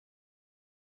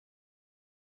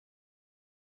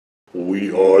We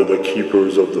are the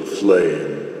keepers of the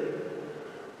flame,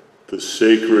 the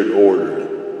sacred order.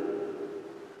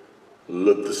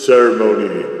 Let the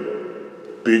ceremony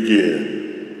begin.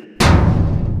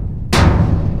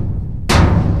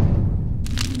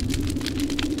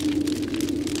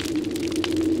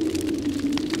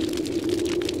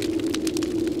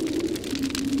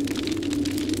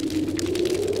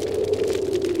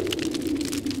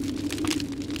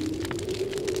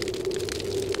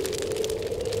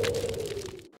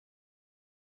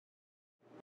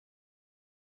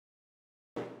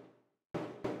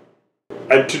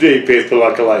 And today, faithful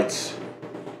acolytes,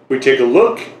 we take a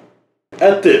look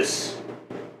at this.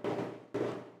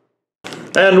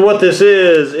 And what this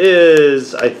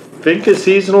is I think a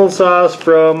seasonal sauce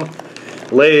from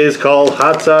Lay's called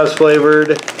hot sauce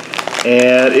flavored.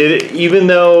 And even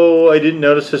though I didn't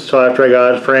notice this till after I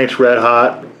got Frank's Red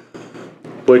Hot,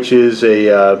 which is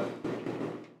a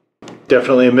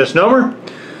definitely a misnomer.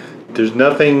 There's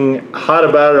nothing hot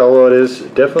about it, although it is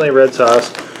definitely a red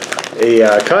sauce.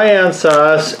 A cayenne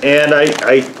sauce, and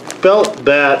I felt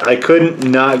that I couldn't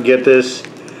not get this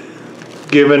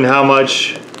given how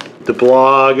much the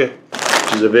blog,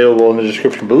 which is available in the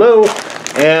description below,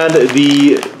 and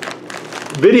the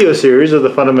video series of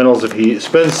the Fundamentals of Heat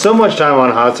spends so much time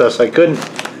on hot sauce. I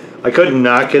couldn't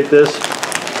not get this,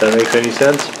 if that makes any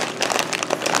sense.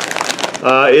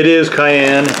 It is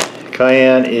cayenne.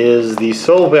 Cayenne is the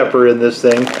soul pepper in this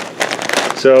thing.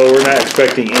 So we're not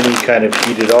expecting any kind of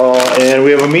heat at all. And we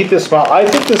have a meet the smile. I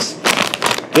think this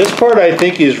part I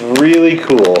think is really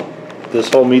cool. This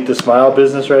whole meet the smile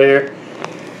business right here.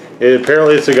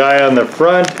 Apparently it's a guy on the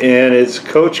front, and it's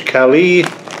Coach Kali,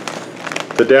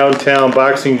 the downtown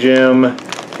boxing gym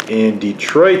in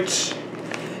Detroit.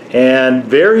 And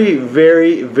very,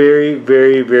 very, very,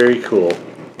 very, very cool.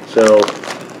 So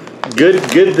good.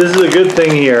 This is a good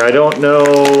thing here. I don't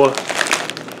know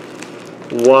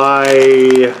why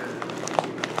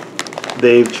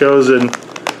they've chosen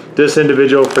this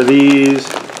individual for these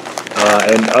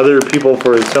and other people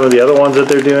for some of the other ones that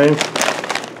they're doing.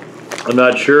 I'm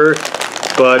not sure,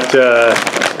 but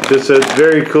just a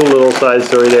very cool little side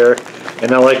story there,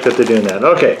 and I like that they're doing that.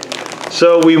 Okay,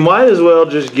 so we might as well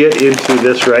just get into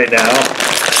this right now.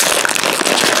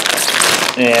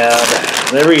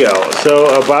 And there we go. So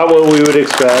about what we would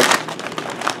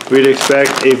expect. We'd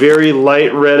expect a very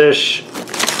light reddish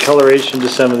coloration to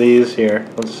some of these here.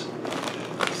 Let's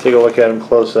take a look at them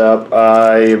close up.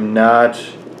 I am not,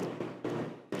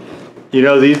 you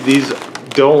know, these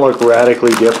don't look radically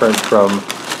different from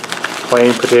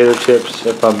plain potato chips,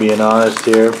 if I'm being honest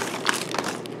here.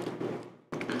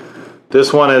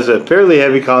 This one has a fairly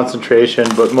heavy concentration,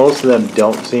 but most of them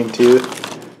don't seem to.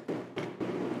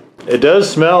 It does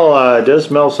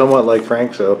smell somewhat like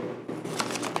Frank's though.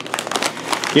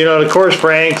 You know, of course,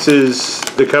 Frank's is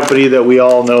the company that we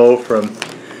all know from.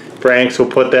 Frank's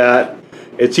will put that.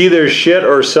 It's either shit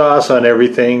or sauce on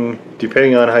everything,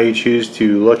 depending on how you choose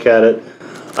to look at it.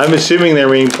 I'm assuming they're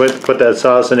going to put that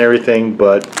sauce on everything,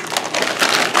 but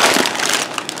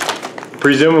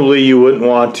presumably you wouldn't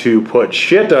want to put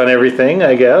shit on everything,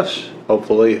 I guess.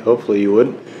 Hopefully you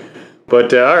wouldn't.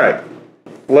 But all right,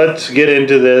 let's get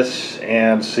into this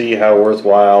and see how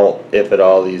worthwhile, if at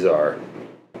all, these are.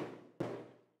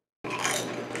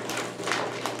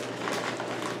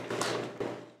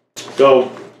 So,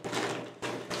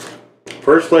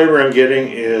 first flavor I'm getting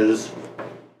is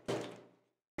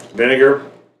vinegar.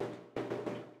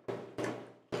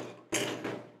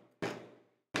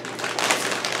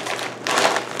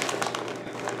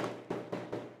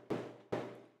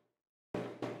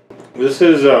 This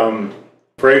is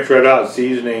Frank's Red Hot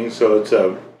seasoning, so it's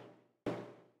a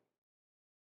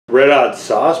Red Hot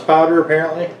sauce powder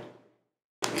apparently.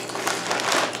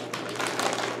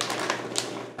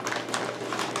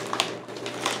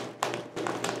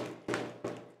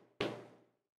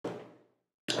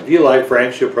 If you like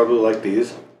Frank's, you'll probably like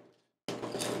these.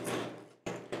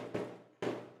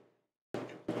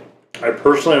 I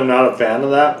personally am not a fan of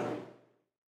that.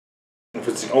 If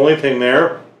it's the only thing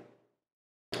there,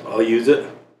 I'll use it.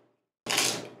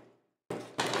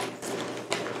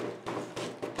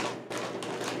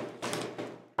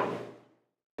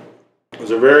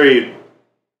 It's a very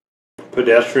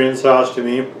pedestrian sauce to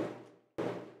me.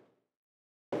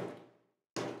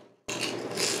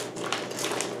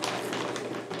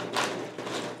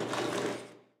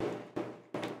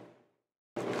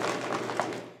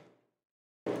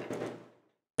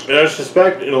 And I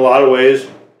suspect in a lot of ways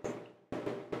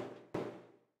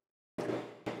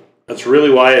that's really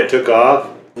why it took off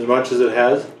as much as it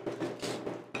has.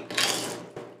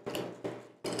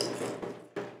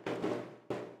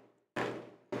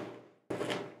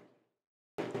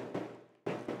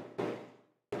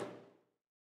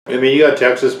 I mean, you got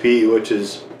Texas Pete, which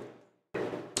is,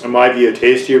 in my view, a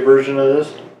tastier version of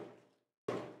this.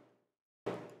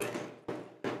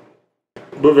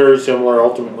 But very similar,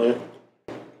 ultimately.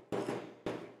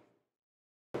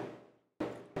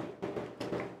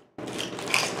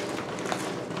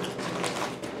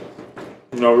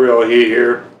 No real heat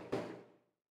here.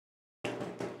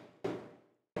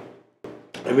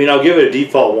 I mean, I'll give it a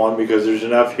default 1 because there's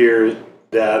enough here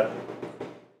that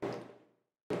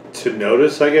to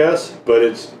notice, I guess, but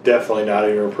it's definitely not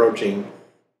even approaching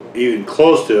even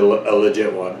close to a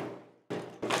legit 1.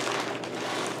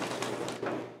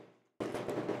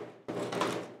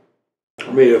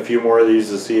 I made a few more of these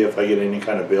to see if I get any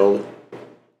kind of build.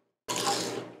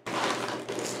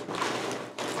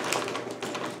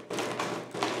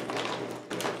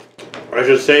 I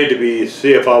should say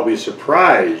see if I'll be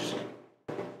surprised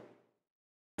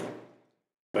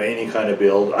by any kind of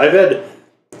build. I've had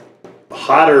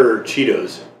hotter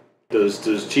Cheetos.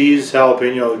 Those cheese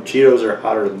jalapeno Cheetos are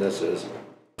hotter than this is.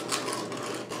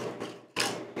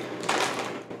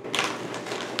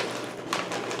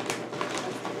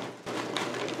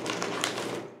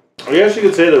 I guess you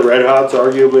could say the Red Hots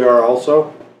arguably are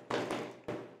also.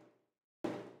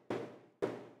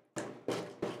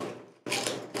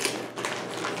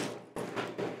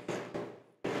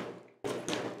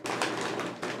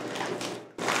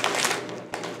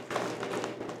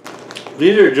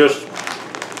 These are just,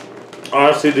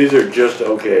 honestly, these are just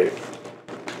okay.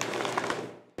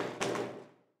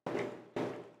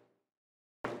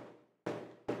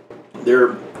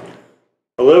 They're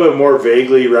a little bit more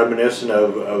vaguely reminiscent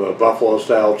of a buffalo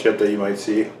style chip that you might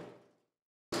see.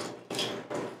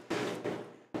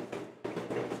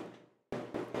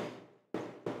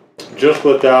 Just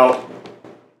without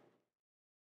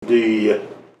the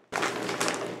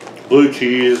blue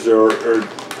cheese or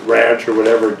ranch or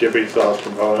whatever dipping sauce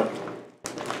component.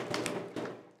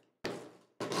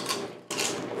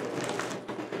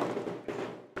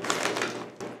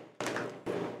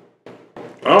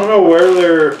 I don't know where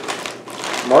they're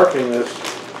marketing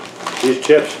these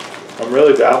chips. I'm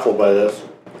really baffled by this.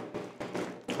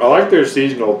 I like their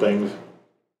seasonal things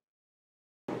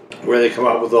where they come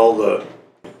out with all the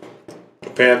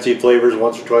fancy flavors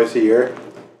once or twice a year.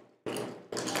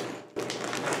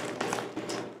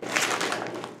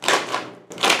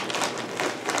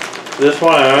 This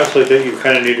one I honestly think you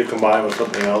kind of need to combine with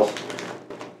something else.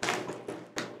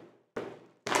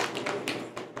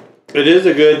 It is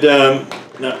a good,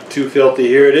 not too filthy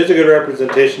here, it is a good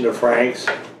representation of Frank's,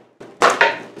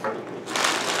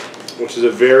 which is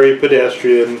a very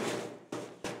pedestrian,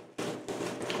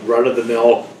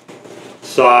 run-of-the-mill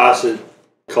sauce. It's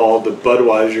called the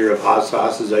Budweiser of hot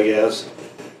sauces, I guess.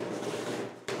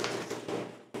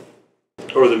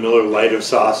 Or the Miller Lite of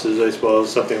sauces, I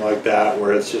suppose, something like that,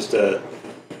 where it's just a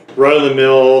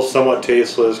run-of-the-mill, somewhat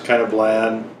tasteless, kind of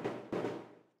bland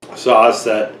sauce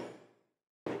that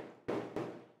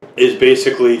is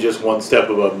basically just one step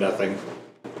above nothing.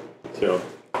 So,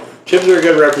 chips are a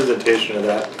good representation of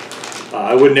that.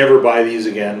 I would never buy these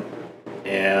again,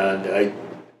 and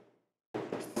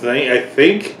I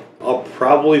think I'll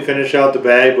probably finish out the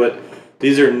bag, but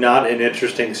these are not an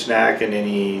interesting snack in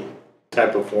any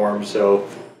type of form, so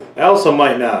I also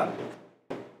might not.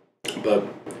 But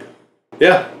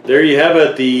yeah, there you have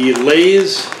it, the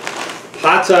Lay's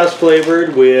hot sauce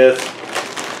flavored with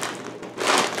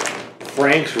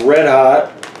Frank's Red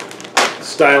Hot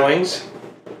stylings.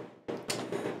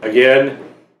 Again,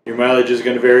 your mileage is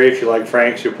going to vary. If you like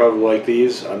Frank's, you'll probably like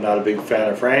these. I'm not a big fan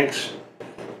of Frank's,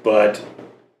 but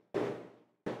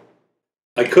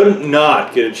I couldn't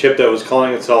not get a chip that was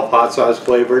calling itself hot sauce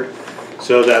flavored.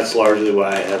 So that's largely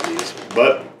why I have these.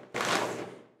 But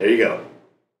there you go.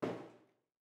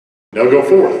 Now go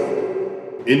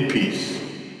forth in peace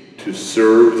to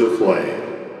serve the flame.